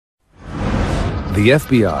The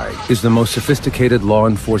FBI is the most sophisticated law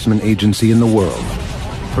enforcement agency in the world,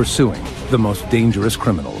 pursuing the most dangerous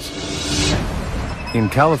criminals. In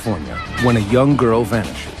California, when a young girl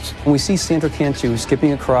vanishes, We see Sandra Cantu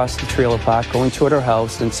skipping across the trailer park, going toward her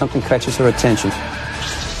house, and something catches her attention.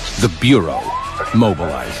 the Bureau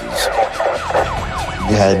mobilizes.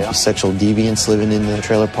 You had sexual deviants living in the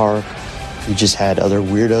trailer park. You just had other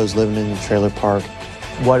weirdos living in the trailer park.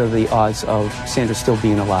 What are the odds of Sandra still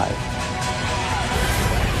being alive?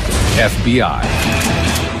 FBI.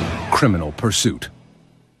 Criminal Pursuit.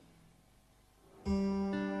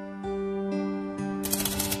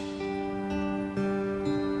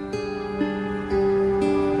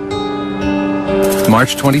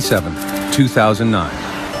 March 27, 2009.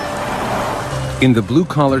 In the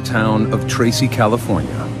blue-collar town of Tracy, California,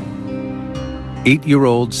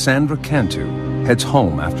 8-year-old Sandra Cantu heads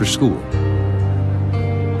home after school.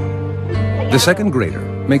 The second grader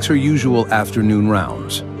makes her usual afternoon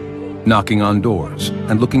rounds, knocking on doors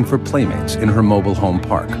and looking for playmates in her mobile home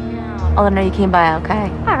park. Oh, no, you came by, okay.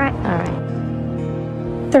 All right, all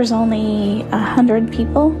right. There's only 100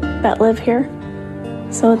 people that live here,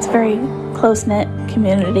 so it's a very close-knit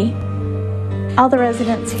community. All the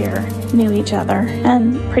residents here knew each other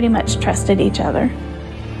and pretty much trusted each other.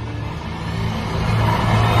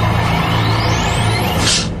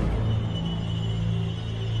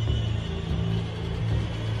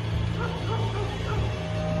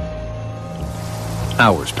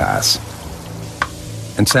 Hours pass,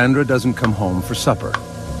 and Sandra doesn't come home for supper.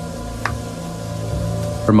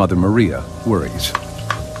 Her mother, Maria, worries.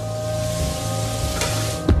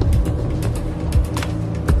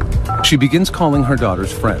 She begins calling her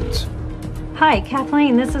daughter's friends. Hi,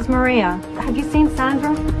 Kathleen, this is Maria. Have you seen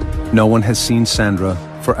Sandra? No one has seen Sandra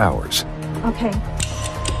for hours. Okay.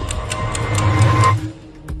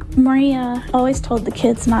 Maria always told the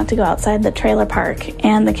kids not to go outside the trailer park,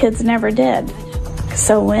 and the kids never did.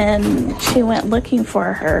 So when she went looking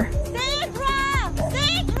for her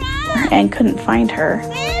and couldn't find her,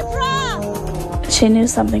 she knew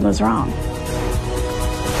something was wrong.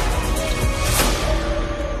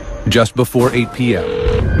 Just before 8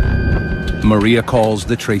 p.m., Maria calls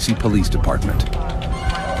the Tracy Police Department.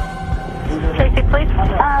 Tracy, please.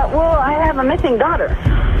 Well, I have a missing daughter.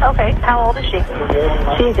 Okay, how old is she?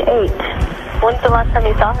 She's 8. When's the last time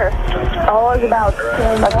you saw her? Oh, it was about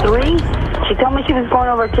 3. She told me she was going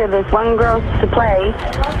over to this one girl to play,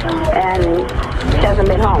 and she hasn't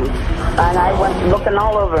been home. And I went looking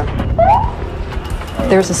all over.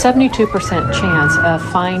 There's a 72% chance of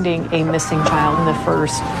finding a missing child in the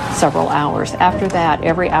first several hours. After that,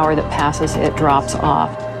 every hour that passes, it drops off.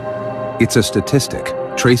 It's a statistic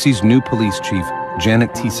Tracy's new police chief,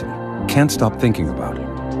 Janet Thiessen, can't stop thinking about.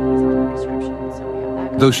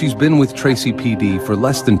 Though she's been with Tracy PD for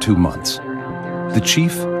less than 2 months, the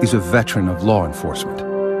chief is a veteran of law enforcement,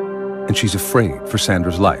 and she's afraid for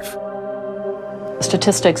Sandra's life.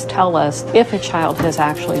 Statistics tell us if a child has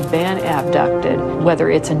actually been abducted,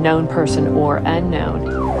 whether it's a known person or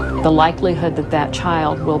unknown, the likelihood that that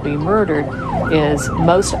child will be murdered is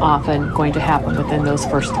most often going to happen within those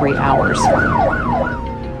first 3 hours.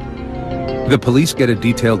 The police get a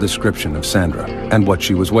detailed description of Sandra and what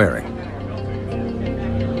she was wearing.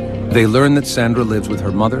 They learn that Sandra lives with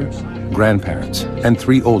her mother, grandparents, and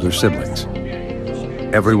 3 older siblings.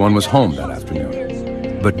 Everyone was home that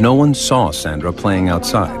afternoon, but no one saw Sandra playing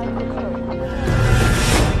outside.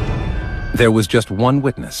 There was just one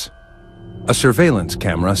witness, a surveillance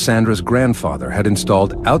camera Sandra's grandfather had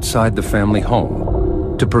installed outside the family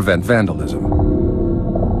home to prevent vandalism.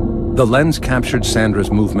 The lens captured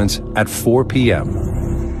Sandra's movements at 4 p.m.,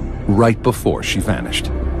 right before she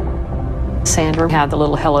vanished. Sandra had the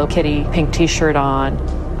little Hello Kitty pink t-shirt on,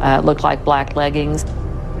 looked like black leggings.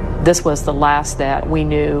 This was the last that we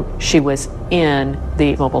knew she was in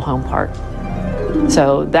the mobile home park.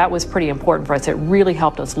 So that was pretty important for us. It really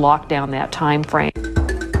helped us lock down that time frame.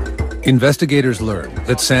 Investigators learned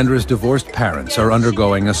that Sandra's divorced parents are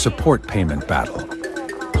undergoing a support payment battle.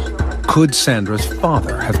 Could Sandra's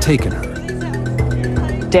father have taken her?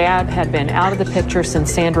 Dad had been out of the picture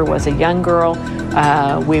since Sandra was a young girl.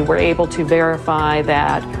 We were able to verify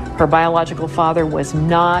that her biological father was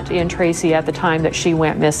not in Tracy at the time that she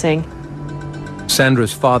went missing.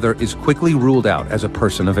 Sandra's father is quickly ruled out as a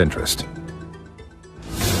person of interest.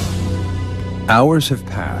 Hours have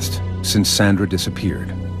passed since Sandra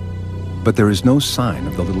disappeared, but there is no sign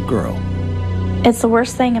of the little girl. It's the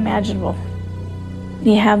worst thing imaginable.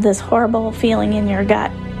 You have this horrible feeling in your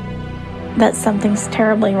gut that something's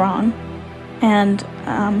terribly wrong, and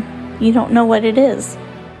you don't know what it is.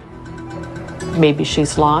 maybe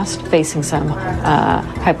she's lost, facing some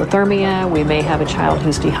hypothermia. We may have a child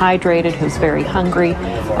who's dehydrated, who's very hungry.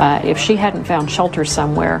 If she hadn't found shelter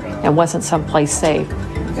somewhere and wasn't someplace safe,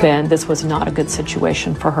 then this was not a good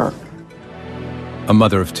situation for her. A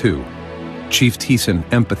mother of two, Chief Thiessen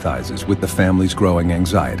empathizes with the family's growing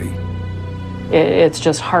anxiety. It's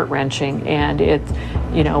just heart-wrenching, and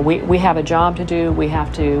we have a job to do. We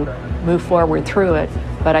have to move forward through it.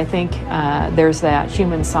 But I think there's that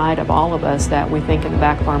human side of all of us that we think in the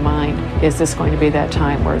back of our mind, is this going to be that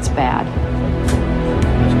time where it's bad?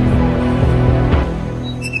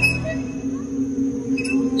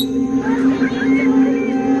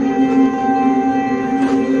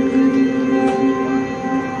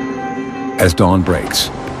 As dawn breaks,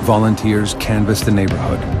 volunteers canvass the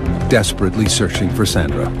neighborhood, desperately searching for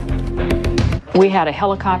Sandra. We had a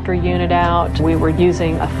helicopter unit out. We were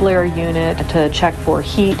using a flare unit to check for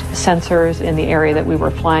heat sensors in the area that we were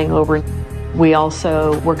flying over. We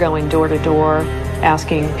also were going door to door,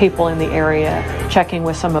 asking people in the area, checking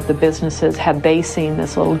with some of the businesses, had they seen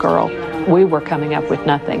this little girl? We were coming up with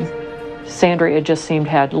nothing. Sandra, it just seemed,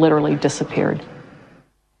 had literally disappeared.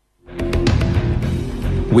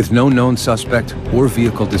 With no known suspect or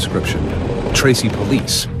vehicle description, Tracy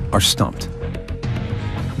police are stumped.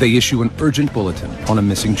 They issue an urgent bulletin on a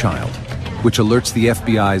missing child, which alerts the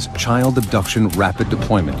FBI's Child Abduction Rapid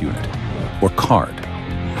Deployment Unit, or CARD.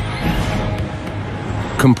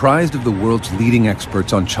 Comprised of the world's leading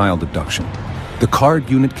experts on child abduction, the CARD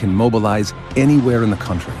unit can mobilize anywhere in the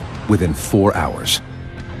country within 4 hours.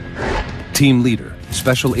 Team leader,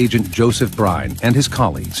 Special Agent Joseph Brine, and his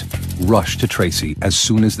colleagues rush to Tracy as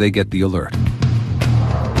soon as they get the alert.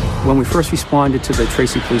 When we first responded to the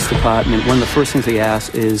Tracy Police Department, one of the first things they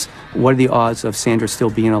asked is, what are the odds of Sandra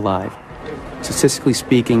still being alive? Statistically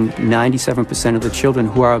speaking, 97% of the children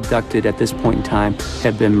who are abducted at this point in time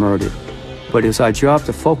have been murdered. But it's our job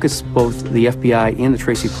to focus both the FBI and the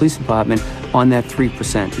Tracy Police Department on that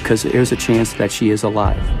 3%, because there's a chance that she is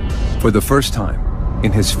alive. For the first time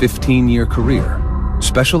in his 15-year career,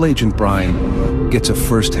 Special Agent Brine gets a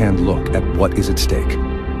first-hand look at what is at stake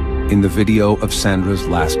in the video of Sandra's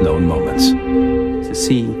last known moments. To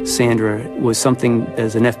see Sandra was something,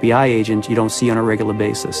 as an FBI agent, you don't see on a regular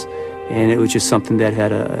basis. And it was just something that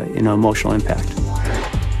had an emotional impact.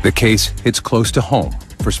 The case hits close to home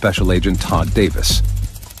for Special Agent Todd Davis.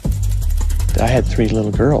 I had 3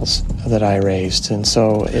 little girls that I raised, and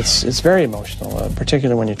so it's very emotional,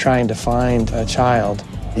 particularly when you're trying to find a child.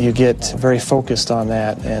 You get very focused on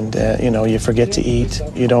that, and you forget to eat.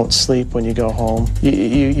 You don't sleep when you go home.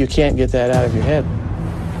 You can't get that out of your head.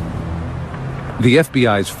 The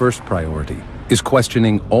FBI's first priority is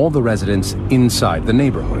questioning all the residents inside the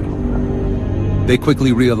neighborhood. They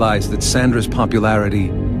quickly realize that Sandra's popularity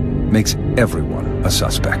makes everyone a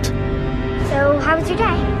suspect. So, how was your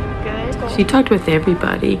day? Good. She talked with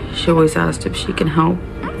everybody. She always asked if she can help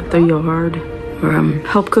with the yard or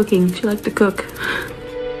help cooking. She liked to cook.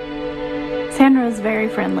 Sandra was very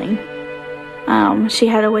friendly. She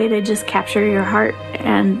had a way to just capture your heart,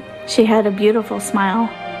 and she had a beautiful smile.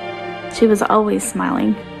 She was always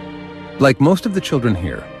smiling. Like most of the children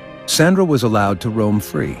here, Sandra was allowed to roam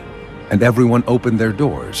free, and everyone opened their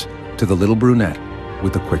doors to the little brunette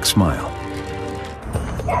with a quick smile.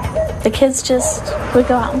 The kids just would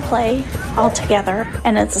go out and play all together,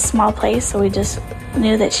 and it's a small place, so we just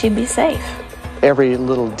knew that she'd be safe. Every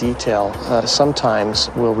little detail sometimes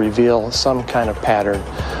will reveal some kind of pattern,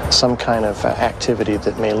 some kind of activity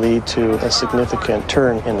that may lead to a significant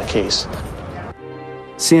turn in the case.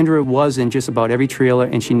 Sandra was in just about every trailer,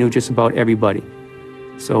 and she knew just about everybody.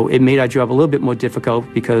 So it made our job a little bit more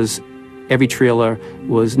difficult because every trailer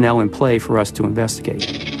was now in play for us to investigate.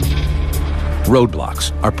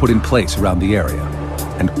 Roadblocks are put in place around the area,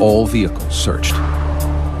 and all vehicles searched.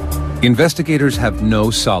 Investigators have no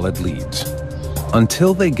solid leads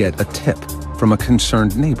until they get a tip from a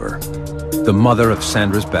concerned neighbor, the mother of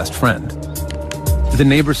Sandra's best friend. The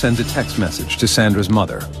neighbor sends a text message to Sandra's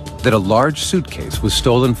mother that a large suitcase was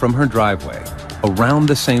stolen from her driveway around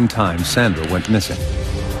the same time Sandra went missing.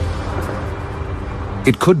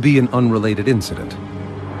 It could be an unrelated incident,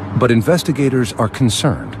 but investigators are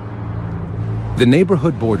concerned. The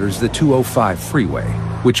neighborhood borders the 205 freeway,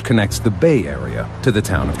 which connects the Bay Area to the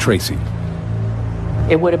town of Tracy.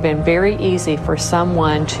 It would have been very easy for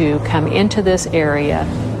someone to come into this area,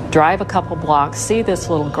 drive a couple blocks, see this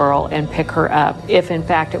little girl, and pick her up. If in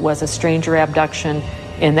fact it was a stranger abduction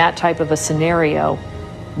in that type of a scenario,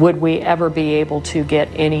 would we ever be able to get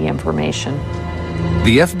any information?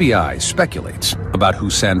 The FBI speculates about who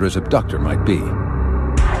Sandra's abductor might be.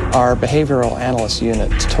 Our behavioral analyst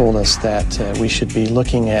unit told us that we should be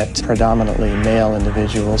looking at predominantly male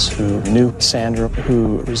individuals who knew Sandra,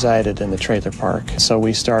 who resided in the trailer park. So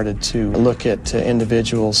we started to look at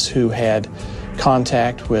individuals who had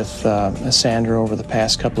contact with Sandra over the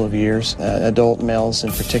past couple of years, adult males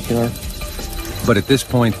in particular. But at this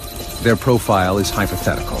point, their profile is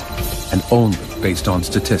hypothetical and only based on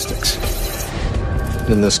statistics.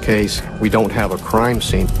 In this case, we don't have a crime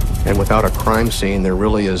scene. And without a crime scene, there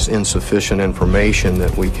really is insufficient information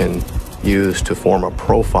that we can use to form a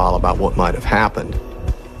profile about what might have happened.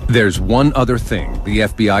 There's one other thing the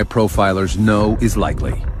FBI profilers know is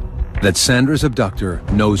likely: that Sandra's abductor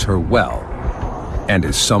knows her well and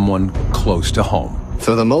is someone close to home.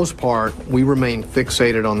 For the most part, we remain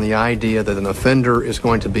fixated on the idea that an offender is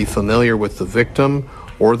going to be familiar with the victim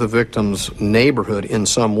or the victim's neighborhood in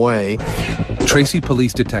some way. Tracy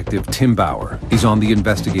Police Detective Tim Bauer is on the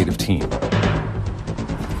investigative team.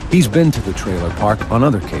 He's been to the trailer park on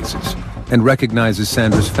other cases and recognizes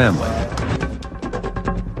Sandra's family.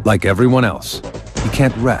 Like everyone else, he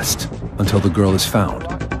can't rest until the girl is found.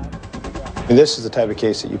 And this is the type of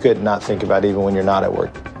case that you could not think about even when you're not at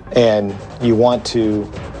work. And you want to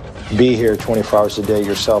be here 24 hours a day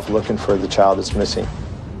yourself looking for the child that's missing.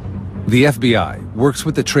 The FBI works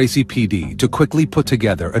with the Tracy PD to quickly put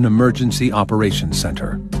together an emergency operations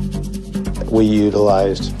center. We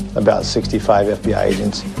utilized about 65 FBI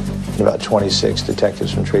agents and about 26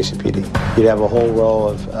 detectives from Tracy PD. You'd have a whole row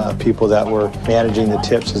of people that were managing the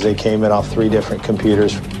tips as they came in off 3 different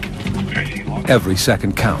computers. Every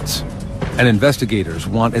second counts, and investigators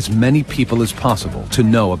want as many people as possible to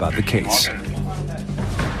know about the case.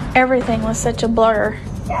 Everything was such a blur.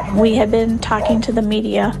 We had been talking to the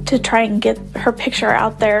media to try and get her picture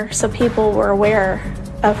out there so people were aware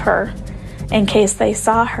of her in case they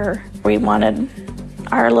saw her. We wanted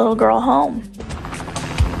our little girl home.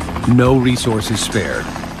 No resources spared,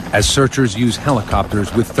 as searchers use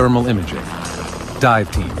helicopters with thermal imaging, dive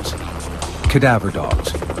teams, cadaver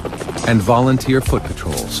dogs, and volunteer foot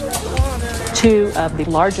patrols. 2 of the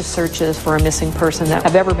largest searches for a missing person that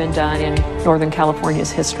have ever been done in Northern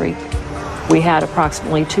California's history. We had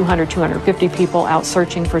approximately 250 people out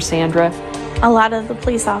searching for Sandra. A lot of the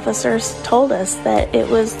police officers told us that it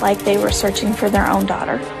was like they were searching for their own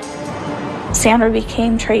daughter. Sandra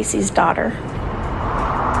became Tracy's daughter.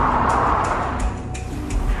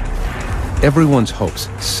 Everyone's hopes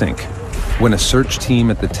sink when a search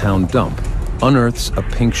team at the town dump unearths a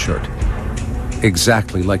pink shirt,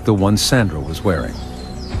 exactly like the one Sandra was wearing.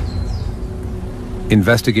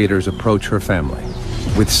 Investigators approach her family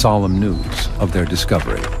with solemn news of their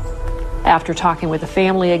discovery. After talking with the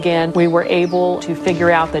family again, we were able to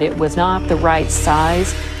figure out that it was not the right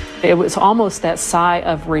size. It was almost that sigh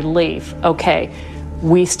of relief. Okay,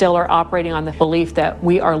 we still are operating on the belief that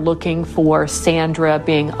we are looking for Sandra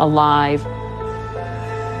being alive.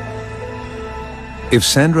 If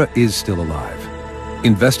Sandra is still alive,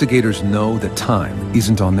 investigators know that time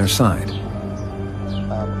isn't on their side.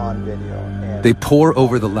 On video. They pore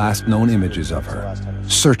over the last known images of her,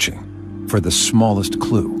 searching for the smallest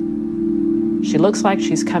clue. She looks like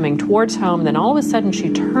she's coming towards home, then all of a sudden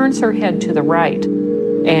she turns her head to the right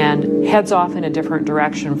and heads off in a different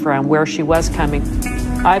direction from where she was coming.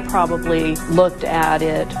 I probably looked at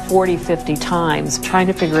it 40, 50 times, trying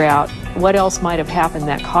to figure out what else might have happened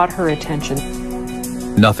that caught her attention.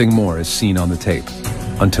 Nothing more is seen on the tape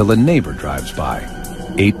until a neighbor drives by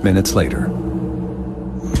 8 minutes later.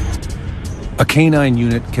 A canine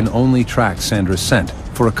unit can only track Sandra's scent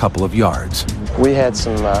for a couple of yards. We had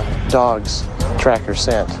some dogs track her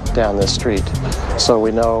scent down this street. So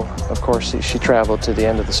we know, of course, she traveled to the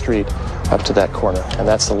end of the street up to that corner. And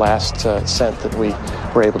that's the last scent that we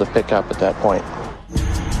were able to pick up at that point.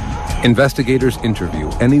 Investigators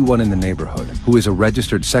interview anyone in the neighborhood who is a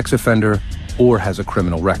registered sex offender or has a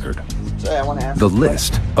criminal record. The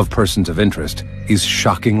list of persons of interest is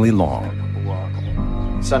shockingly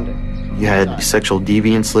long. Sunday. You had sexual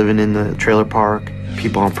deviants living in the trailer park,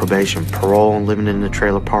 people on probation, parole living in the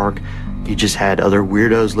trailer park. You just had other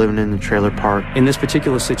weirdos living in the trailer park. In this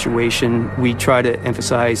particular situation, we try to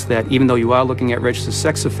emphasize that even though you are looking at registered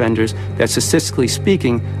sex offenders, that statistically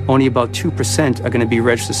speaking, only about 2% are going to be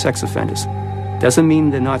registered sex offenders. Doesn't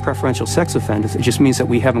mean they're not preferential sex offenders. It just means that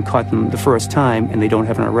we haven't caught them the first time and they don't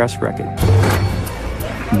have an arrest record.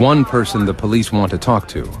 One person the police want to talk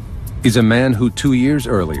to is a man who 2 years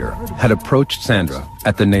earlier had approached Sandra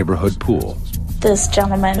at the neighborhood pool. This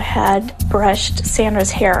gentleman had brushed Sandra's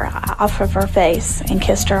hair off of her face and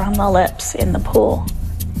kissed her on the lips in the pool.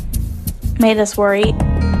 Made us worry.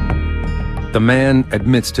 The man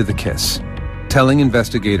admits to the kiss, telling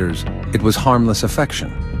investigators it was harmless affection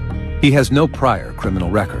He has no prior criminal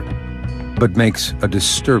record, but makes a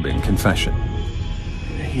disturbing confession.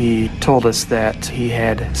 He told us that he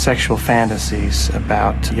had sexual fantasies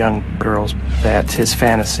about young girls, that his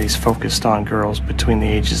fantasies focused on girls between the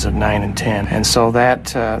ages of 9 and 10. And so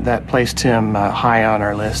that placed him high on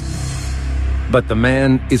our list. But the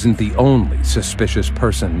man isn't the only suspicious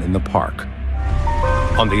person in the park.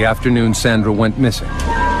 On the afternoon Sandra went missing,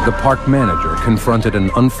 the park manager confronted an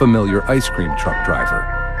unfamiliar ice cream truck driver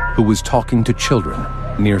who was talking to children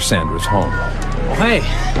near Sandra's home. Hey,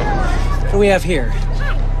 what do we have here?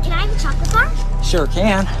 Can I have a chocolate bar? Sure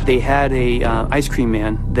can. They had a ice cream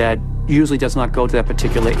man that usually does not go to that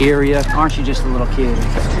particular area. Aren't you just a little kid?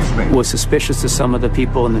 Was suspicious to some of the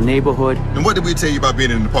people in the neighborhood. And what did we tell you about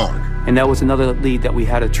being in the park? And that was another lead that we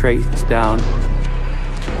had to trace down.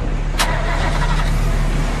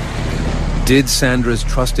 Did Sandra's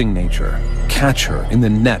trusting nature catch her in the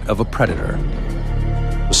net of a predator?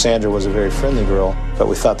 Sandra was a very friendly girl, but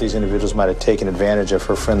we thought these individuals might have taken advantage of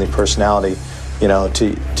her friendly personality, you know,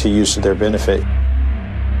 to use to their benefit.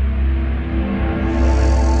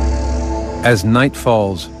 As night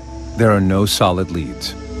falls, there are no solid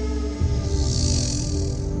leads.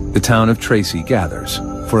 The town of Tracy gathers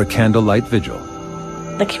for a candlelight vigil.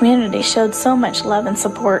 The community showed so much love and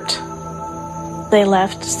support. They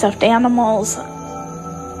left stuffed animals,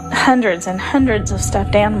 hundreds and hundreds of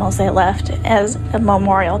stuffed animals they left as a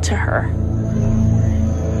memorial to her.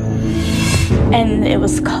 And it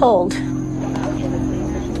was cold.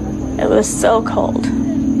 It was so cold.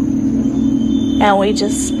 And we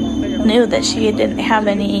just knew that she didn't have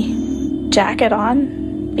any jacket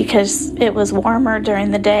on because it was warmer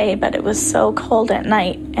during the day, but it was so cold at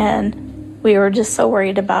night, and we were just so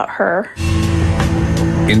worried about her.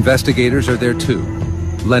 Investigators are there too,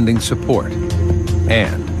 lending support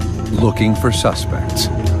and looking for suspects.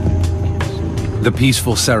 The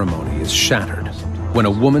peaceful ceremony is shattered when a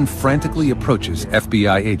woman frantically approaches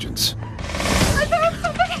FBI agents.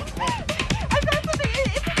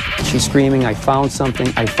 She's screaming, "I found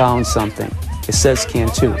something, I found something." It says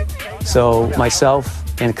Cantu. So myself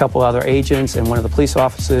and a couple other agents and one of the police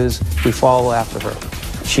officers, we follow after her.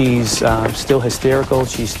 She's still hysterical,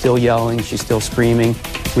 she's still yelling, she's still screaming.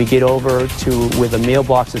 We get over to where the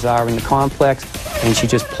mailboxes are in the complex, and she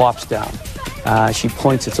just plops down. She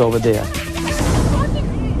points, it's over there.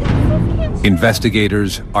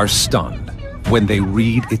 Investigators are stunned when they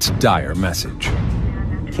read its dire message.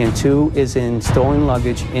 Cantu is in stolen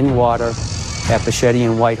luggage in water at Bichetti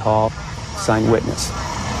and Whitehall. Signed witness.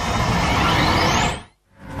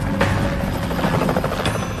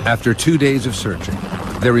 After 2 days of searching,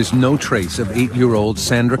 there is no trace of 8-year-old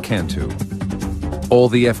Sandra Cantu. All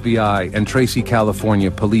the FBI and Tracy, California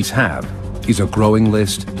police have is a growing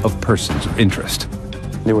list of persons of interest.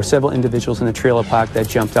 There were several individuals in the trailer park that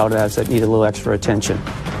jumped out at us that needed a little extra attention.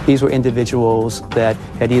 These were individuals that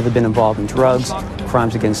had either been involved in drugs,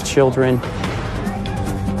 crimes against children.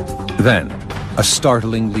 Then, a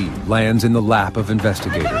startling lead lands in the lap of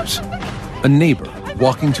investigators. A neighbor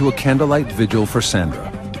walking to a candlelight vigil for Sandra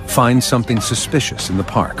finds something suspicious in the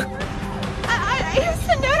park.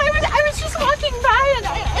 I was just walking by and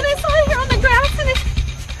I saw it here on the grass and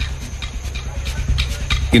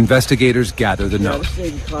Investigators gather the note,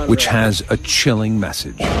 which has a chilling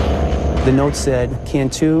message. The note said,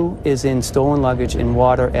 Cantu is in stolen luggage in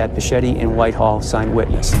water at Bichetti and Whitehall, signed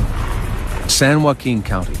witness. San Joaquin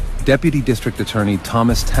County Deputy District Attorney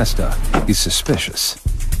Thomas Testa is suspicious.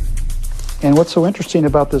 And what's so interesting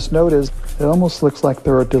about this note is it almost looks like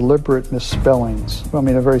there are deliberate misspellings. I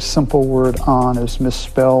mean, a very simple word, on, is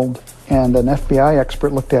misspelled. And an FBI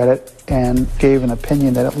expert looked at it and gave an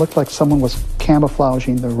opinion that it looked like someone was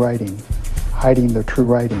camouflaging the writing, hiding their true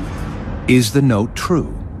writing. Is the note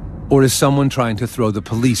true? Or is someone trying to throw the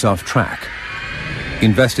police off track?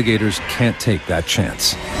 Investigators can't take that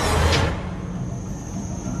chance.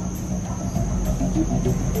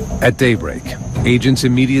 At daybreak, agents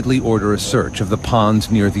immediately order a search of the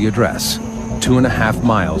ponds near the address, 2.5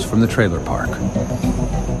 miles from the trailer park.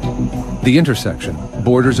 The intersection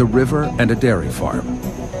borders a river and a dairy farm,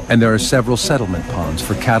 and there are several settlement ponds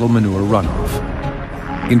for cattle manure runoff.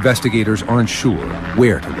 Investigators aren't sure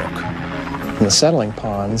where to look. In the settling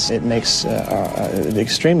ponds, it makes it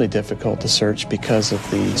extremely difficult to search because of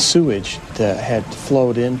the sewage that had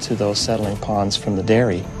flowed into those settling ponds from the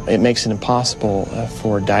dairy. It makes it impossible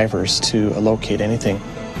for divers to locate anything.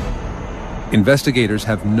 Investigators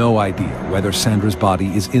have no idea whether Sandra's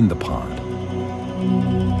body is in the pond.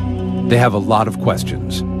 They have a lot of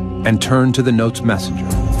questions and turn to the note's messenger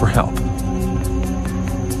for help.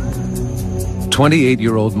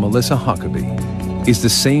 28-year-old Melissa Huckabee is the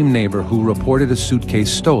same neighbor who reported a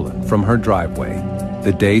suitcase stolen from her driveway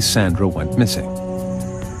the day Sandra went missing.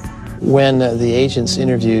 When the agents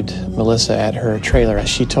interviewed Melissa at her trailer,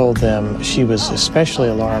 she told them she was especially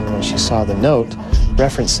alarmed when she saw the note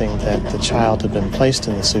referencing that the child had been placed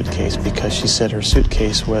in the suitcase because she said her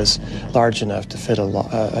suitcase was large enough to fit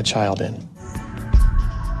a child in.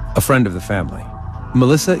 A friend of the family,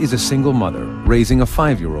 Melissa is a single mother raising a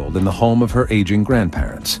 5-year-old in the home of her aging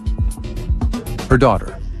grandparents. Her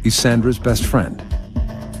daughter is Sandra's best friend.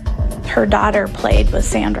 Her daughter played with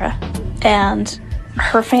Sandra, and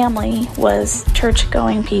her family was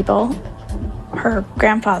church-going people. Her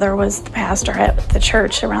grandfather was the pastor at the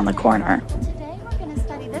church around the corner.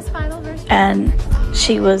 And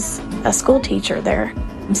she was a school teacher there.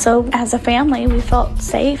 So as a family, we felt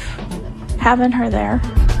safe having her there.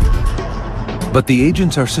 But the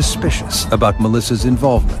agents are suspicious about Melissa's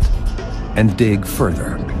involvement and dig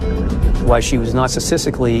further. Why she was not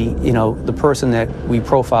statistically, the person that we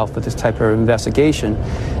profile for this type of investigation,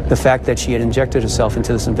 the fact that she had injected herself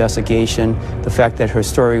into this investigation, the fact that her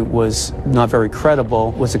story was not very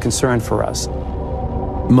credible was a concern for us.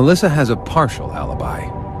 Melissa has a partial alibi.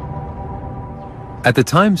 At the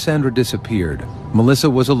time Sandra disappeared, Melissa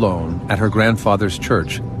was alone at her grandfather's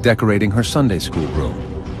church decorating her Sunday school room.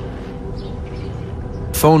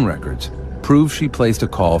 Phone records prove she placed a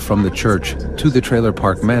call from the church to the trailer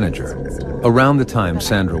park manager around the time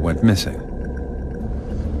Sandra went missing.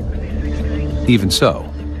 Even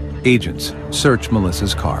so, agents search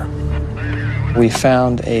Melissa's car. We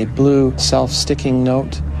found a blue self-sticking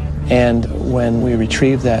note, and when we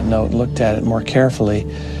retrieved that note and looked at it more carefully,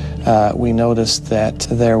 we noticed that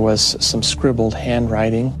there was some scribbled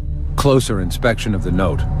handwriting. Closer inspection of the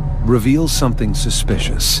note reveals something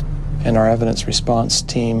suspicious. And our evidence response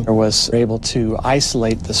team was able to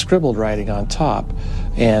isolate the scribbled writing on top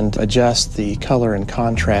and adjust the color and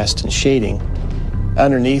contrast and shading.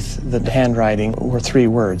 Underneath the handwriting were 3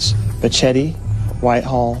 words: Bachetti,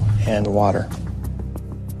 Whitehall, and water.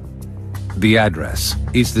 The address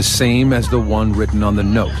is the same as the one written on the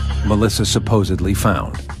note Melissa supposedly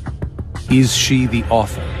found. Is she the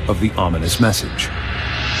author of the ominous message?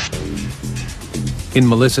 In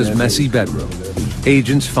Melissa's messy bedroom,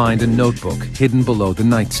 agents find a notebook hidden below the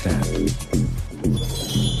nightstand.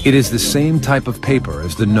 It is the same type of paper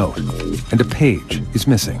as the note, and a page is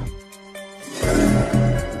missing.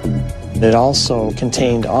 It also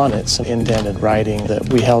contained on it some indented writing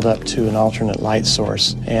that we held up to an alternate light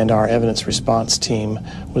source, and our evidence response team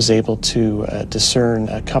was able to discern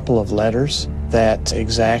a couple of letters that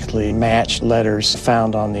exactly matched letters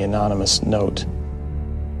found on the anonymous note.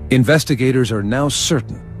 Investigators are now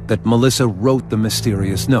certain that Melissa wrote the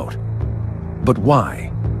mysterious note. But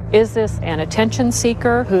why? Is this an attention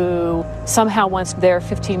seeker who somehow wants their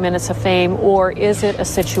 15 minutes of fame, or is it a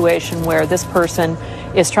situation where this person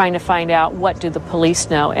is trying to find out what do the police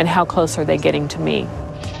know and how close are they getting to me?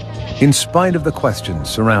 In spite of the questions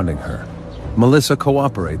surrounding her, Melissa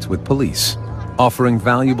cooperates with police, offering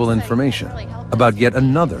valuable information about yet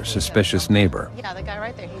another suspicious neighbor. Yeah, the guy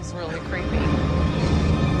right there, he's really creepy.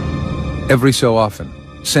 Every so often,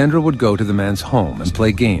 Sandra would go to the man's home and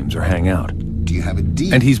play games or hang out. Do you have a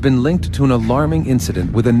deed? And he's been linked to an alarming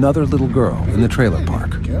incident with another little girl in the trailer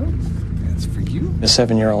park. That's for you. A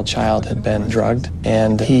 7-year-old child had been drugged,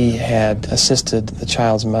 and he had assisted the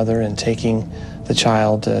child's mother in taking the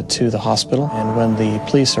child to the hospital. And when the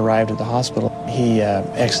police arrived at the hospital, he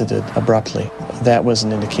exited abruptly. That was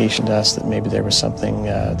an indication to us that maybe there was something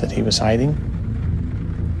that he was hiding.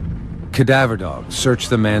 Cadaver dogs search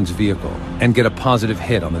the man's vehicle and get a positive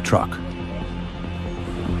hit on the truck.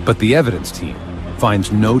 But the evidence team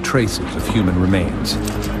finds no traces of human remains.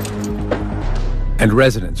 And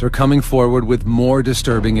residents are coming forward with more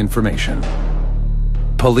disturbing information.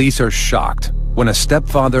 Police are shocked when a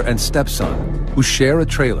stepfather and stepson who share a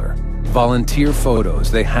trailer volunteer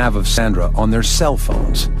photos they have of Sandra on their cell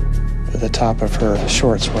phones. The top of her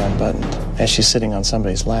shorts were unbuttoned as she's sitting on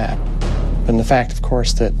somebody's lap. And the fact, of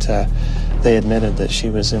course, that they admitted that she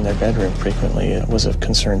was in their bedroom frequently was of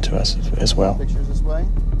concern to us as well.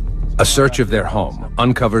 A search of their home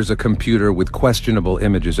uncovers a computer with questionable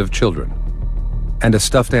images of children and a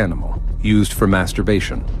stuffed animal used for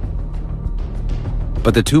masturbation.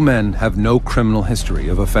 But the 2 men have no criminal history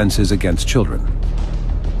of offenses against children.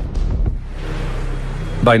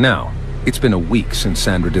 By now, it's been a week since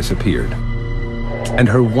Sandra disappeared, and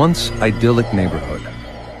her once idyllic neighborhood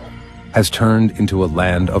has turned into a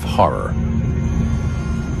land of horror.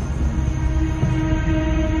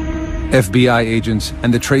 FBI agents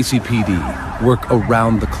and the Tracy PD work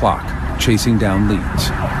around the clock, chasing down leads.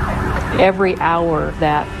 Every hour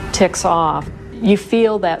that ticks off, You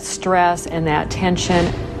feel that stress and that tension.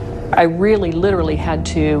 I really literally had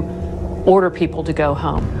to order people to go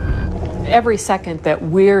home. Every second that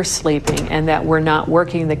we're sleeping and that we're not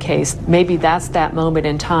working the case, maybe that's that moment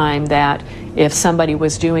in time that if somebody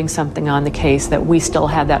was doing something on the case, that we still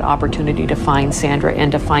had that opportunity to find Sandra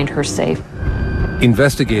and to find her safe.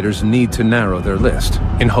 Investigators need to narrow their list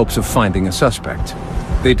in hopes of finding a suspect.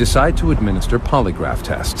 They decide to administer polygraph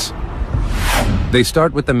tests. They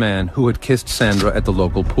start with the man who had kissed Sandra at the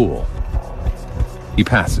local pool. He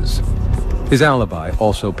passes. His alibi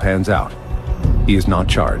also pans out. He is not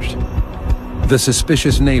charged. The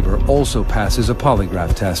suspicious neighbor also passes a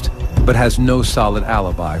polygraph test, but has no solid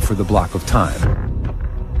alibi for the block of time.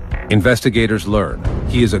 Investigators learn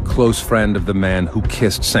he is a close friend of the man who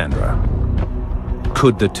kissed Sandra.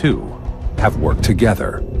 Could the two have worked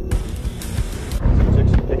together?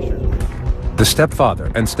 The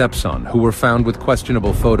stepfather and stepson, who were found with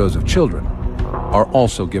questionable photos of children, are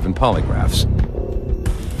also given polygraphs.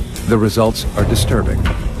 The results are disturbing.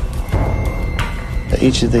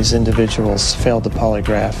 Each of these individuals failed the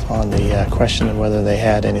polygraph on the question of whether they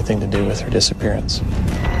had anything to do with her disappearance.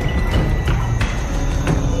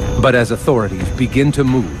 But as authorities begin to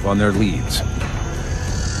move on their leads,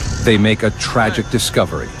 they make a tragic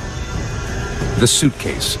discovery. The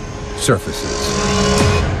suitcase surfaces.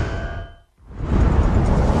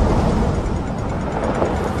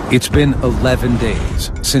 It's been 11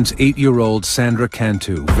 days since 8-year-old Sandra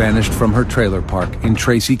Cantu vanished from her trailer park in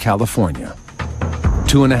Tracy, California.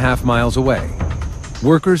 2.5 miles away,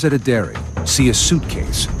 workers at a dairy see a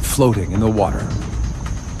suitcase floating in the water.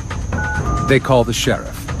 They call the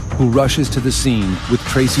sheriff, who rushes to the scene with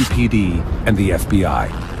Tracy PD and the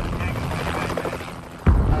FBI.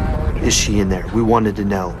 Is she in there? We wanted to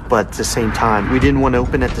know, but at the same time, we didn't want to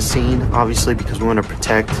open at the scene, obviously, because we want to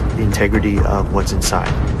protect the integrity of what's inside.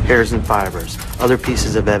 Hairs and fibers, other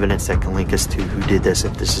pieces of evidence that can link us to who did this,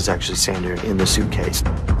 if this is actually Sandra in the suitcase.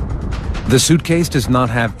 The suitcase does not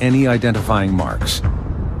have any identifying marks,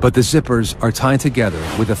 but the zippers are tied together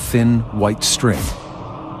with a thin white string.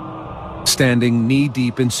 Standing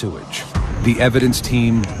knee-deep in sewage, the evidence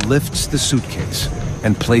team lifts the suitcase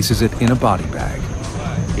and places it in a body bag.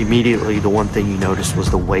 Immediately, the one thing you noticed was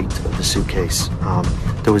the weight of the suitcase.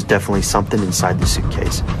 There was definitely something inside the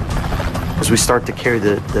suitcase. As we start to carry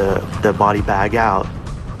the body bag out,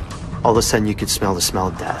 all of a sudden you could smell the smell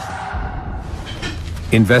of death.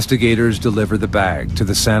 Investigators deliver the bag to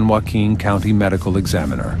the San Joaquin County Medical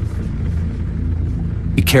Examiner.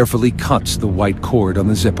 He carefully cuts the white cord on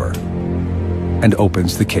the zipper and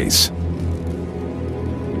opens the case.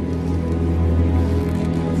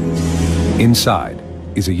 Inside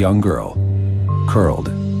is a young girl, curled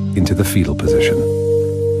into the fetal position.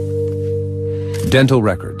 Dental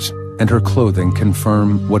records and her clothing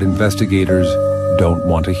confirm what investigators don't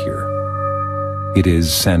want to hear. It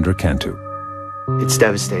is Sandra Cantu. It's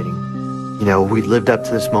devastating. You know, we lived up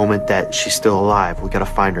to this moment that she's still alive. We gotta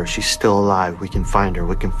find her. She's still alive. We can find her.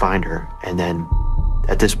 We can find her. And then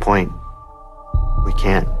at this point, we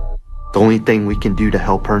can't. The only thing we can do to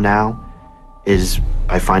help her now is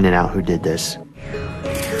by finding out who did this.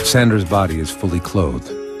 Sandra's body is fully clothed,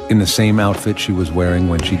 in the same outfit she was wearing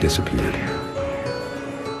when she disappeared.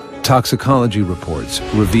 Toxicology reports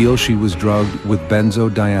reveal she was drugged with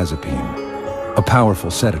benzodiazepine, a powerful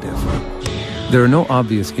sedative. There are no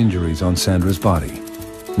obvious injuries on Sandra's body.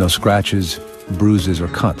 No scratches, bruises, or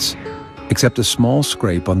cuts, except a small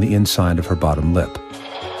scrape on the inside of her bottom lip.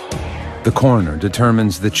 The coroner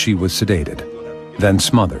determines that she was sedated, then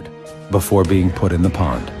smothered, before being put in the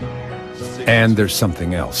pond. And there's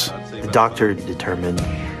something else. The doctor determined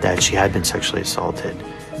that she had been sexually assaulted,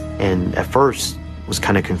 and at first was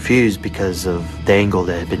kind of confused because of the angle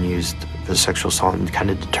that had been used for the sexual assault, and kind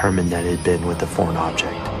of determined that it had been with a foreign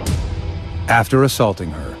object. After assaulting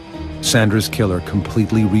her, Sandra's killer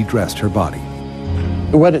completely redressed her body.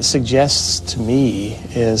 What it suggests to me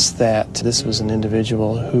is that this was an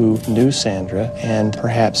individual who knew Sandra and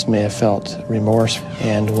perhaps may have felt remorse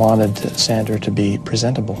and wanted Sandra to be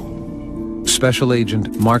presentable. Special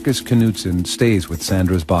Agent Marcus Knudsen stays with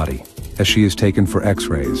Sandra's body as she is taken for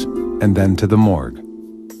x-rays and then to the morgue.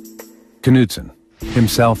 Knudsen,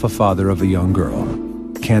 himself a father of a young girl,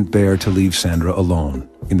 can't bear to leave Sandra alone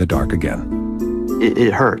in the dark again.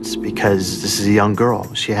 It hurts because this is a young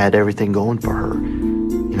girl. She had everything going for her.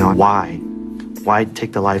 You know, why? Why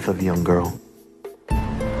take the life of a young girl?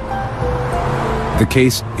 The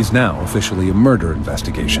case is now officially a murder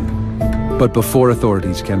investigation. But before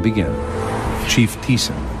authorities can begin, Chief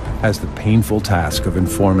Thiessen has the painful task of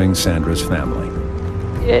informing Sandra's family.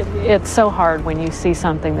 It's so hard when you see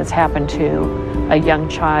something that's happened to a young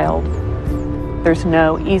child. There's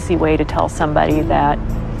no easy way to tell somebody that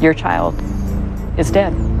your child is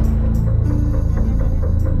dead.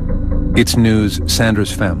 It's news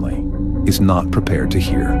Sandra's family is not prepared to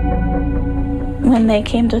hear. When they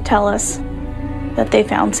came to tell us that they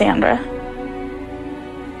found Sandra,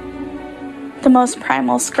 the most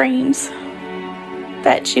primal screams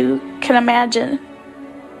that you can imagine,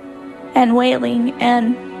 and wailing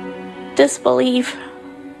and disbelief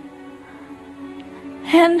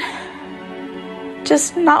and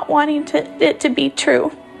just not wanting it to be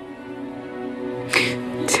true.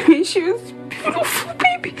 To me, she was a beautiful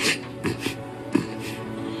baby.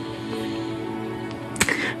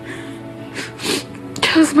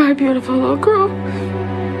 That was my beautiful little girl.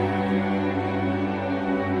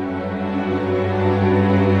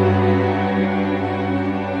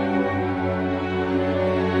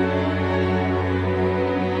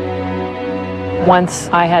 Once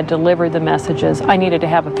I had delivered the messages, I needed to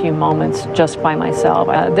have a few moments just by myself.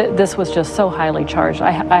 This was just so highly charged.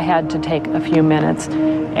 I had to take a few minutes,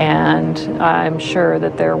 and I'm sure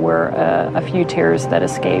that there were a few tears that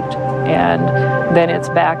escaped. And then it's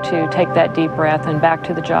back to take that deep breath and back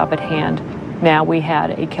to the job at hand. Now we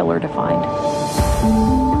had a killer to find.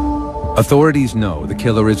 Authorities know the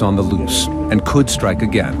killer is on the loose and could strike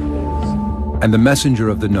again. And the messenger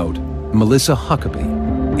of the note, Melissa Huckabee,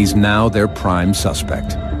 is now their prime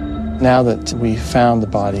suspect. Now that we found the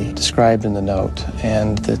body described in the note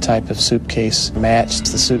and the type of suitcase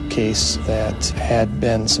matched the suitcase that had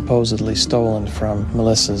been supposedly stolen from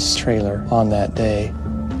Melissa's trailer on that day,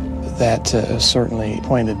 that certainly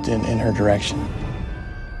pointed in her direction.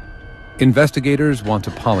 Investigators want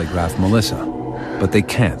to polygraph Melissa, but they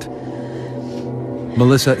can't.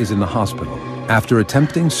 Melissa is in the hospital after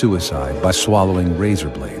attempting suicide by swallowing razor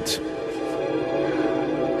blades.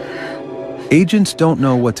 Agents don't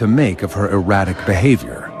know what to make of her erratic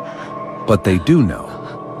behavior, but they do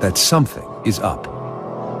know that something is up.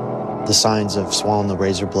 The signs of swallowing the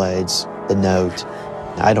razor blades, the note,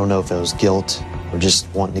 I don't know if it was guilt or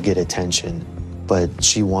just wanting to get attention, but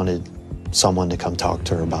she wanted someone to come talk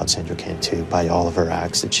to her about Sandra Cantu by all of her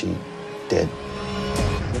acts that she did.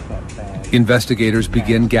 Investigators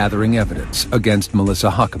begin gathering evidence against Melissa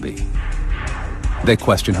Huckabee. They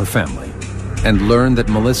question her family and learn that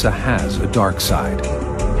Melissa has a dark side.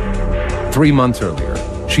 3 months earlier,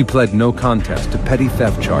 she pled no contest to petty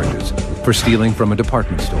theft charges for stealing from a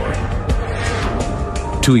department store.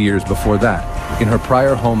 2 years before that, in her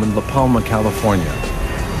prior home in La Palma, California,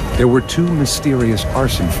 there were 2 mysterious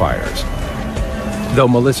arson fires. Though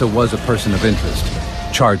Melissa was a person of interest,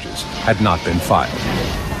 charges had not been filed.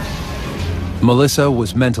 Melissa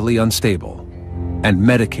was mentally unstable and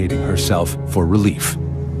medicating herself for relief.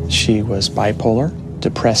 She was bipolar,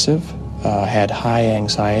 depressive, had high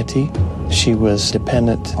anxiety. She was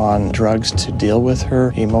dependent on drugs to deal with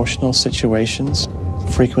her emotional situations,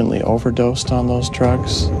 frequently overdosed on those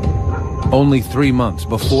drugs. Only 3 months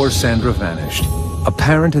before Sandra vanished, a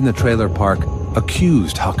parent in the trailer park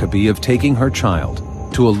accused Huckabee of taking her child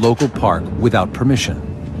to a local park without permission.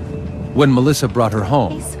 When Melissa brought her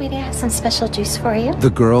home, Hey, sweetie, I have some special juice for you. the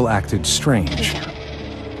girl acted strange.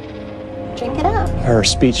 Drink it up. Her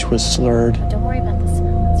speech was slurred. Don't worry about the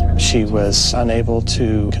smell. It's really She was unable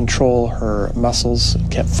to control her muscles,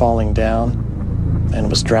 kept falling down, and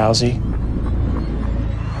was drowsy.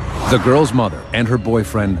 The girl's mother and her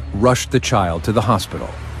boyfriend rushed the child to the hospital.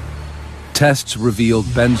 Tests revealed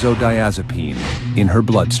benzodiazepine in her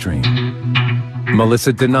bloodstream.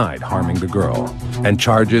 Melissa denied harming the girl, and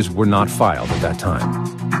charges were not filed at that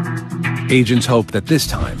time. Agents hope that this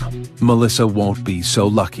time, Melissa won't be so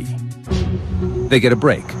lucky. They get a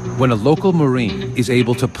break when a local Marine is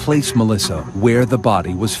able to place Melissa where the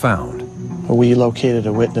body was found. We located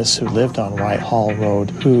a witness who lived on Whitehall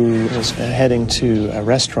Road who was heading to a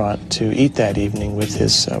restaurant to eat that evening with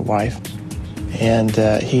his wife. And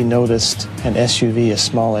he noticed an SUV, a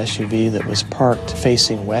small SUV that was parked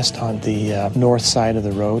facing west on the north side of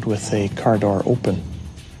the road with a car door open.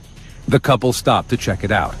 The couple stopped to check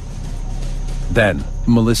it out. Then,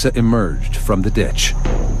 Melissa emerged from the ditch.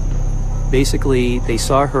 Basically, they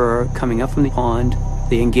saw her coming up from the pond,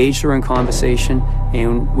 they engaged her in conversation,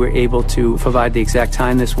 and were able to provide the exact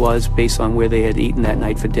time this was based on where they had eaten that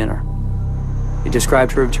night for dinner. They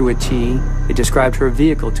described her to a T, they described her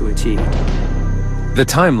vehicle to a T. The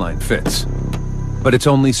timeline fits, but it's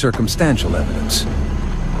only circumstantial evidence.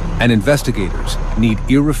 And investigators need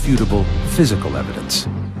irrefutable physical evidence.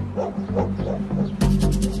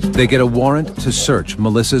 They get a warrant to search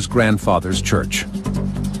Melissa's grandfather's church.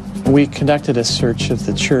 We conducted a search of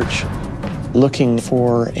the church looking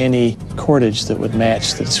for any cordage that would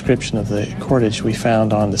match the description of the cordage we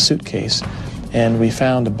found on the suitcase. and we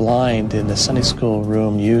found a blind in the Sunday school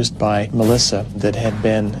room used by Melissa that had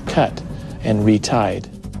been cut and retied.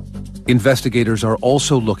 Investigators are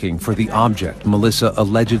also looking for the object Melissa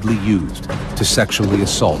allegedly used to sexually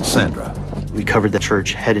assault Sandra. We covered the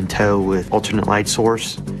church head and toe with alternate light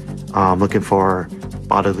source, looking for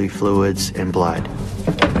bodily fluids and blood.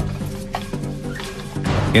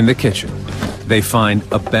 In the kitchen, they find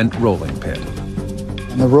a bent rolling pin.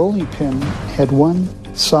 And the rolling pin had one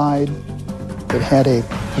side that had a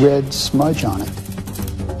red smudge on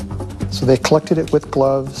it. So they collected it with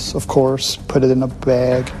gloves, of course, put it in a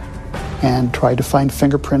bag, and tried to find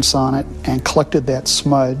fingerprints on it, and collected that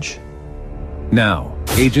smudge. Now,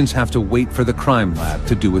 agents have to wait for the crime lab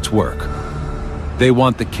to do its work. They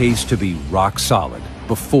want the case to be rock solid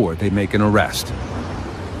before they make an arrest.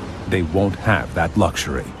 They won't have that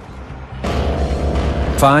luxury.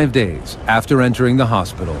 5 days after entering the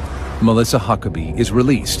hospital, Melissa Huckabee is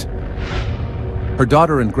released. Her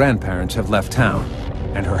daughter and grandparents have left town,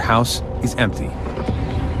 and her house is empty.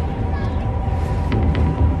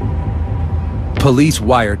 Police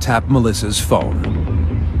wiretap Melissa's phone.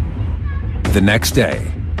 The next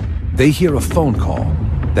day, they hear a phone call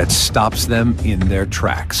that stops them in their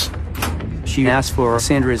tracks. She asked for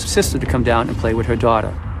Sandra's sister to come down and play with her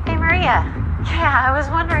daughter. Hey, Maria. Yeah, I was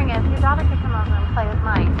wondering if your daughter could come over and play with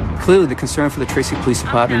Mike. Clearly, the concern for the Tracy Police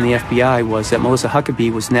Department and the FBI was that Melissa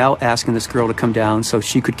Huckabee was now asking this girl to come down so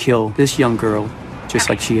she could kill this young girl, just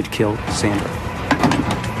like she had killed Sandra.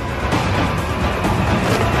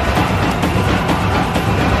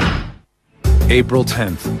 April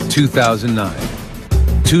 10th, 2009.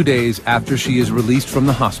 2 days after she is released from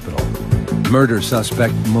the hospital, murder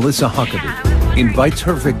suspect Melissa Huckabee invites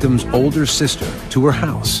her victim's older sister to her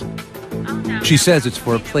house. She says it's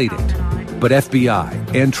for a playdate, but FBI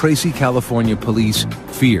and Tracy, California police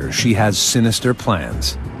fear she has sinister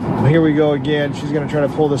plans. Here we go again. She's going to try to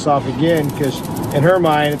pull this off again because in her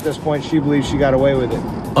mind at this point she believes she got away with it.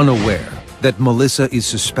 Unaware that Melissa is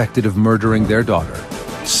suspected of murdering their daughter,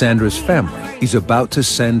 Sandra's family is about to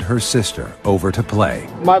send her sister over to play.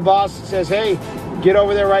 My boss says, hey, get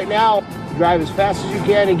over there right now, drive as fast as you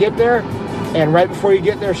can and get there, and right before you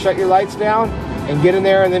get there, shut your lights down and get in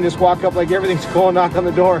there and then just walk up like everything's cool, knock on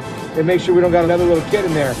the door and make sure we don't got another little kid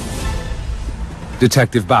in there.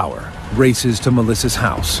 Detective Bauer races to Melissa's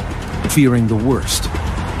house, fearing the worst.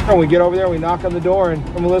 When we get over there, we knock on the door, and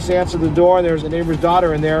Melissa answered the door, and there's a neighbor's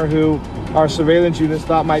daughter in there who our surveillance units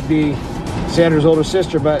thought might be Sandra's older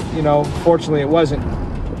sister, but, you know, fortunately it wasn't.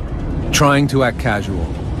 Trying to act casual,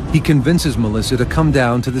 he convinces Melissa to come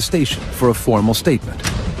down to the station for a formal statement.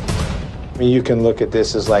 I mean, you can look at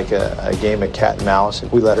this as like a game of cat and mouse.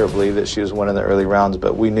 We let her believe that she was winning the early rounds,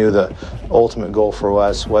 but we knew the ultimate goal for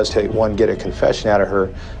us was to, one, get a confession out of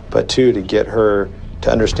her, but two, to get her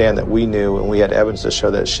to understand that we knew and we had evidence to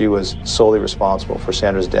show that she was solely responsible for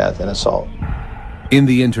Sandra's death and assault. In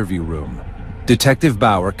the interview room, Detective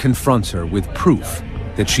Bauer confronts her with proof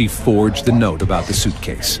that she forged the note about the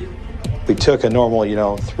suitcase. We took a normal,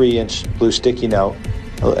 3-inch blue sticky note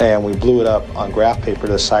and we blew it up on graph paper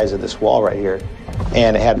the size of this wall right here.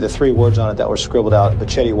 And it had the 3 words on it that were scribbled out,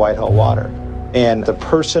 Pachetti Whitehall Water. And the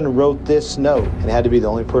person wrote this note and had to be the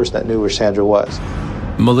only person that knew where Sandra was.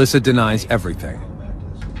 Melissa denies everything.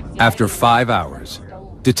 After 5 hours,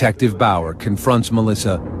 Detective Bauer confronts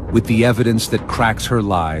Melissa with the evidence that cracks her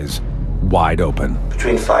lies wide open.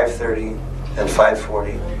 Between 5:30 and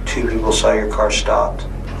 5:40, 2 people saw your car stopped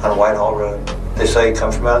on Whitehall Road. They saw you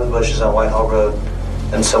come from out of the bushes on Whitehall Road,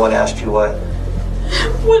 and someone asked you what?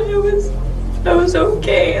 When I was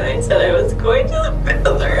okay, and I said I was going to the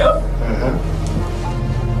bathroom. Mm-hmm.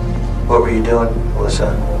 What were you doing,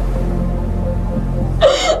 Melissa?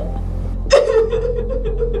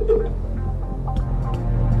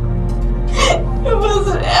 It was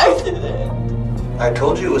an accident. I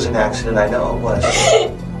told you it was an accident. I know it was.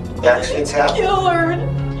 Accidents happen. Kill her.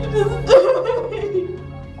 You just died.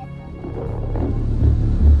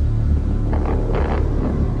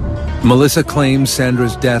 Melissa claims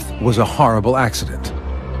Sandra's death was a horrible accident,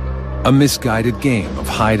 a misguided game of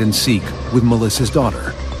hide and seek with Melissa's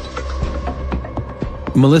daughter.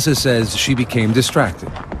 Melissa says she became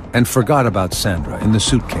distracted and forgot about Sandra in the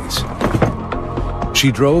suitcase.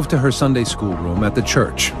 She drove to her Sunday school room at the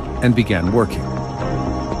church and began working.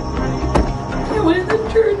 I went to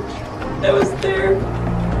church. I was there.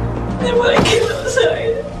 And when I came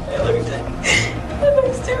outside, I looked at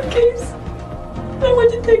my suitcase. I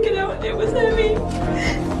went to take it out and it was heavy.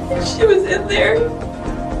 And she was in there.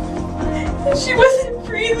 And she wasn't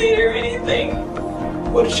breathing or anything.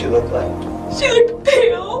 What did she look like? She looked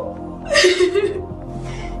pale.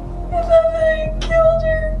 And then I killed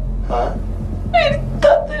her. Huh?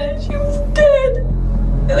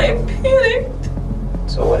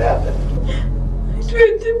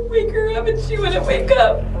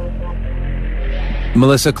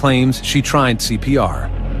 Melissa claims she tried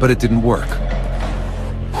CPR, but it didn't work.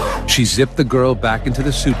 She zipped the girl back into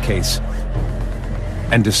the suitcase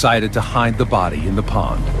and decided to hide the body in the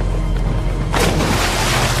pond.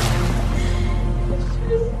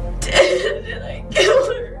 Dead and I killed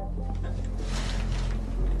her.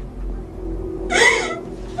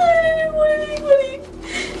 I didn't want anybody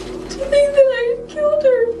to think that I had killed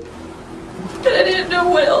her. But I didn't know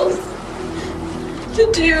what else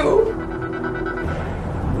to do.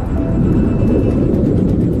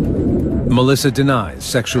 Melissa denies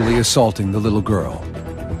sexually assaulting the little girl,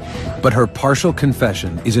 but her partial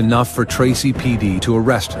confession is enough for Tracy PD to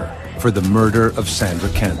arrest her for the murder of Sandra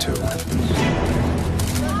Cantu.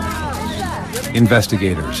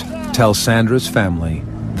 Investigators tell Sandra's family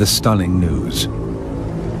the stunning news.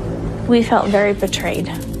 We felt very betrayed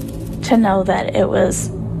to know that it was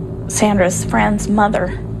Sandra's friend's mother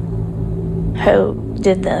who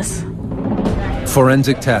did this.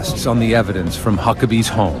 Forensic tests on the evidence from Huckabee's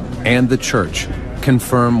home and the church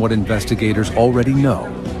confirm what investigators already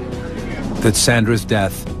know, that Sandra's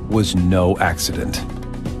death was no accident.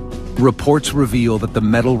 Reports reveal that the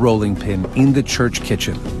metal rolling pin in the church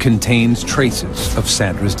kitchen contains traces of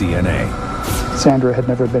Sandra's DNA. Sandra had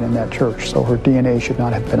never been in that church, so her DNA should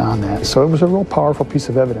not have been on that. So it was a real powerful piece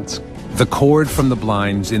of evidence. The cord from the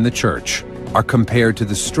blinds in the church are compared to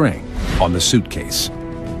the string on the suitcase.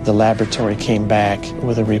 The laboratory came back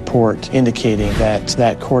with a report indicating that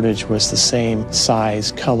that cordage was the same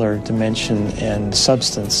size, color, dimension, and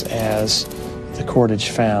substance as the cordage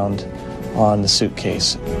found on the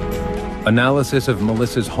suitcase. Analysis of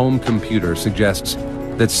Melissa's home computer suggests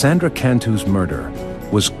that Sandra Cantu's murder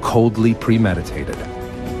was coldly premeditated.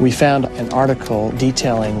 We found an article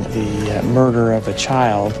detailing the murder of a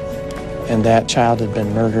child, and that child had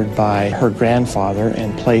been murdered by her grandfather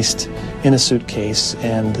and placed in a suitcase,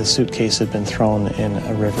 and the suitcase had been thrown in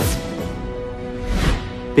a river.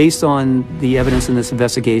 Based on the evidence in this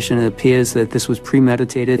investigation, it appears that this was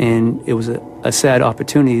premeditated, and it was a sad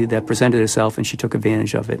opportunity that presented itself, and she took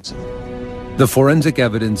advantage of it. The forensic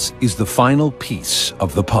evidence is the final piece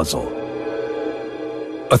of the puzzle.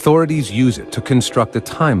 Authorities use it to construct a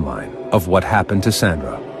timeline of what happened to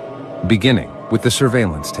Sandra, beginning with the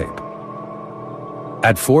surveillance tape.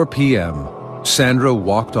 At 4 p.m., Sandra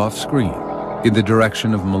walked off screen in the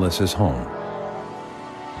direction of Melissa's home.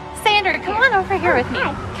 Sandra, come on over here with me.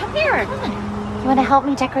 Come here. Come on. You want to help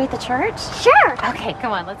me decorate the church? Sure. Okay,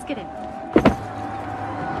 come on, let's get in.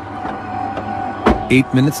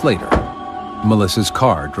 8 minutes later, Melissa's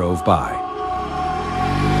car drove by.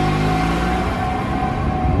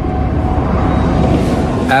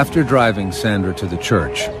 After driving Sandra to the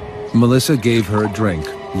church, Melissa gave her a drink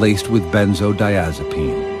laced with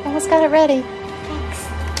benzodiazepine. Almost got it ready. Thanks.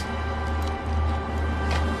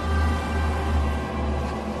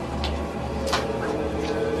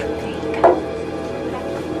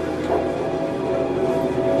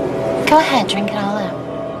 Go ahead, drink it all up.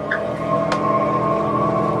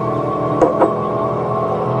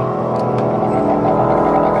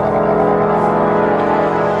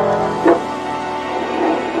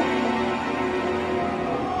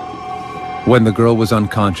 When the girl was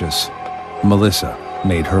unconscious, Melissa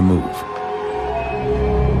made her move.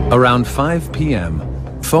 Around 5 p.m.,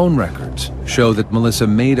 phone records show that Melissa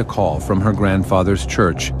made a call from her grandfather's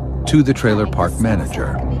church to the trailer park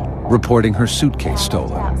manager, reporting her suitcase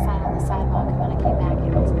stolen.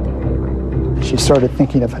 She started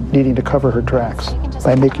thinking of needing to cover her tracks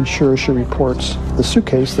by making sure she reports the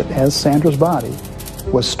suitcase that has Sandra's body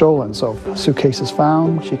was stolen. So if the suitcase is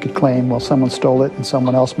found, she could claim, well, someone stole it and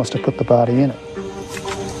someone else must have put the body in it.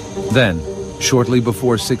 Then, shortly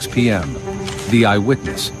before 6 p.m., the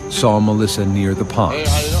eyewitness saw Melissa near the pond. Hey,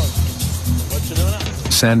 how you doing? What you doing now?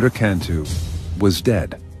 Sandra Cantu was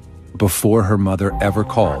dead before her mother ever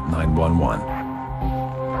called 911.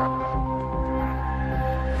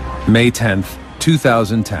 May 10th,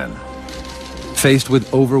 2010. Faced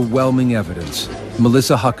with overwhelming evidence,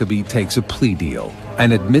 Melissa Huckabee takes a plea deal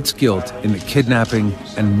and admits guilt in the kidnapping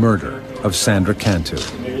and murder of Sandra Cantu.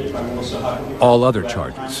 All other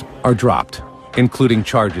charges are dropped, including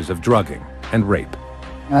charges of drugging and rape.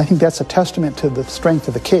 And I think that's a testament to the strength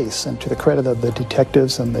of the case and to the credit of the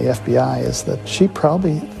detectives and the FBI, is that she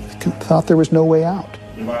probably thought there was no way out.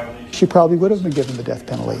 She probably would have been given the death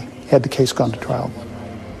penalty had the case gone to trial.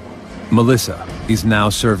 Melissa is now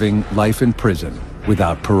serving life in prison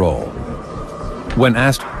without parole. When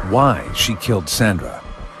asked why she killed Sandra,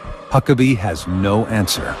 Huckabee has no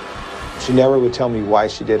answer. She never would tell me why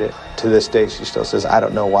she did it. To this day, she still says, I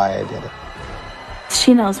don't know why I did it.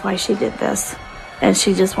 She knows why she did this, and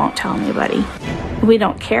she just won't tell anybody. We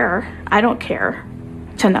don't care. I don't care.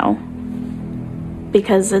 to know,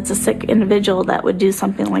 because it's a sick individual that would do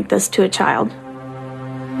something like this to a child.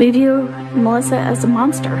 We view Melissa as a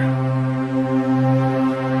monster.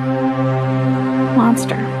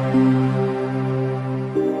 Monster.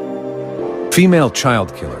 Female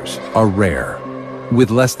child killers are rare,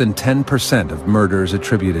 with less than 10% of murders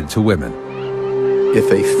attributed to women.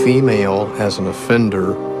 If a female, as an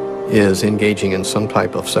offender, is engaging in some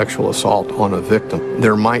type of sexual assault on a victim,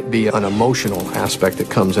 there might be an emotional aspect that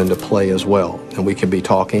comes into play as well. And we could be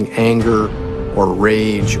talking anger or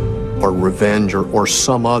rage or revenge or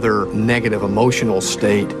some other negative emotional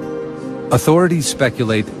state. Authorities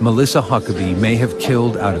speculate Melissa Huckabee may have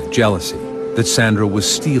killed out of jealousy that Sandra was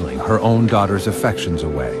stealing her own daughter's affections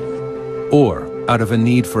away, or out of a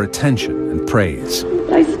need for attention and praise.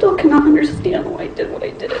 I still cannot understand why I did what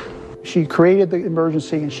I did. She created the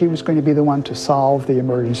emergency, and she was going to be the one to solve the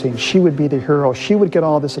emergency, and she would be the hero. She would get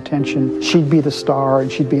all this attention. She'd be the star,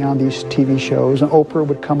 and she'd be on these TV shows, and Oprah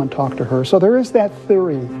would come and talk to her. So there is that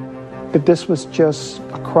theory that this was just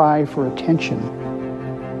a cry for attention.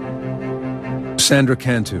 Sandra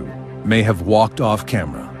Cantu may have walked off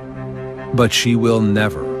camera, but she will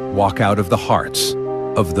never walk out of the hearts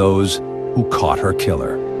of those who caught her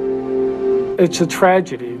killer. It's a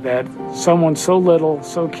tragedy that someone so little,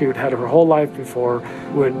 so cute, had her whole life before,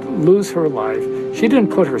 would lose her life. She didn't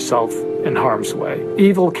put herself in harm's way.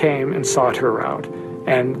 Evil came and sought her out,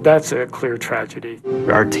 and that's a clear tragedy.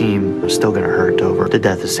 Our team is still going to hurt over the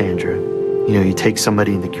death of Sandra. You know, you take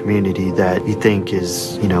somebody in the community that you think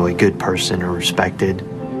is, you know, a good person or respected,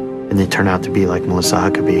 and they turn out to be like Melissa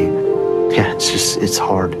Huckabee. Yeah, it's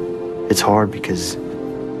hard. It's hard because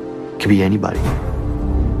it could be anybody.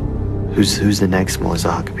 Who's the next Melissa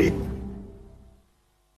Huckabee?